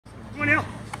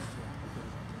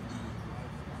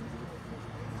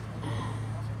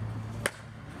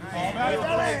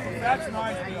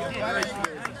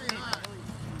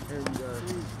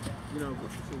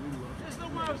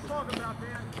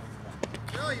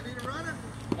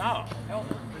No. Hell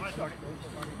no.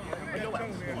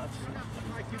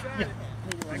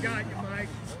 I got you, Mike.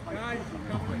 Guys,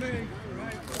 come with me.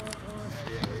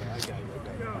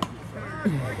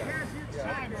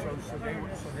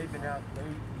 So they've been out. They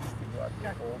used to go out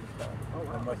there all the time.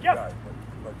 I must Yep. die,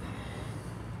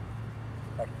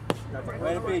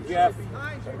 Way to be, Jeff. So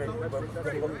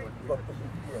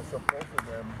both of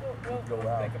them would go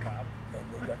out, and they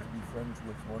got to be friends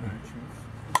with one of the chiefs.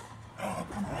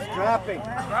 He's dropping.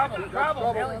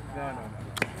 Trouble, Billy. No.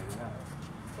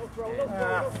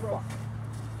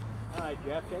 All right,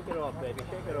 Jeff, shake it off, baby.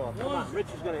 Shake it off. Come on,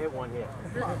 Rich is going to hit one here.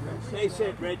 Stay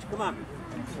sit, Rich. Come on.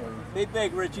 Be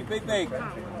big, Richie. Be big. My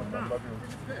mother,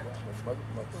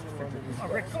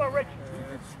 Rick, come on, Rich. She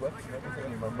did sweats and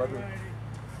everything, and my mother.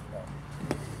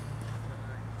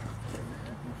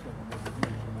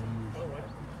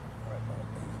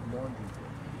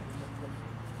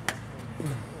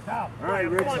 All right,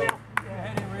 Rich. Come on now.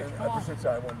 Ever since I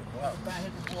wanted to go out.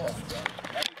 That'd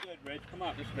be good, Rich. Come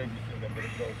on.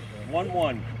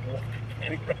 1-1.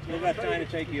 Still got time to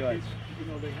take yours.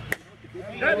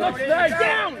 That looks nice.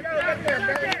 Down!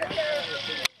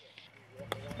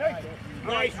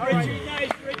 Nice, Richie.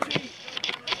 Nice, Richie.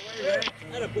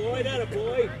 That a boy. That a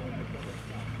boy.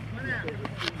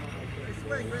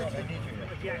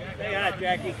 Stay hot,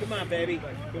 Jackie. Come on, baby.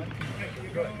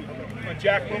 Come on,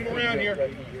 Jack, move around here.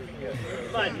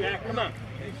 Come on, Jack. Come on.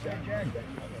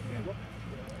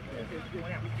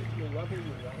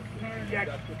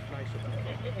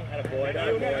 That a boy. That a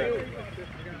boy.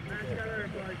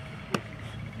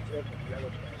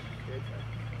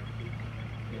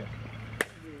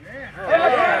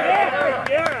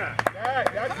 Yeah!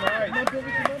 That's right.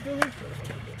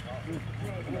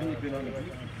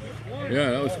 Yeah,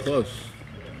 that was close.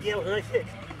 Yeah, nice hit.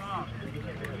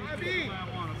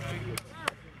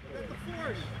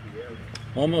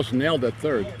 Almost nailed that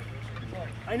third.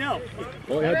 I know.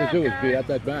 All you had to do was be at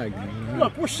that bag.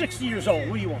 Look, we're 60 years old.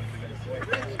 What do you want?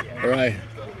 All right.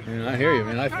 And I hear you,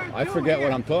 man. I forget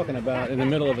what I'm talking about in the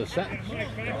middle of a sentence.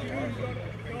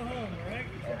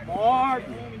 Hard.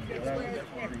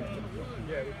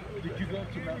 Did you go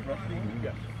to Mount Rugby?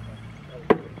 Yes.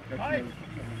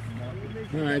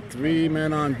 All right, 3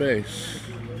 men on base.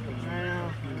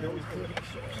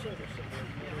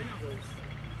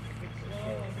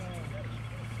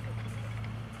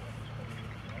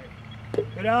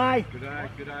 Good eye. Good eye,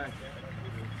 good eye.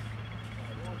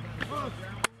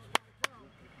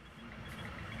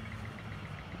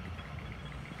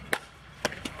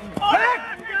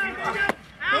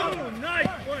 Oh, nice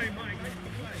play, Mike.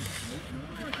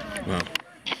 Wow.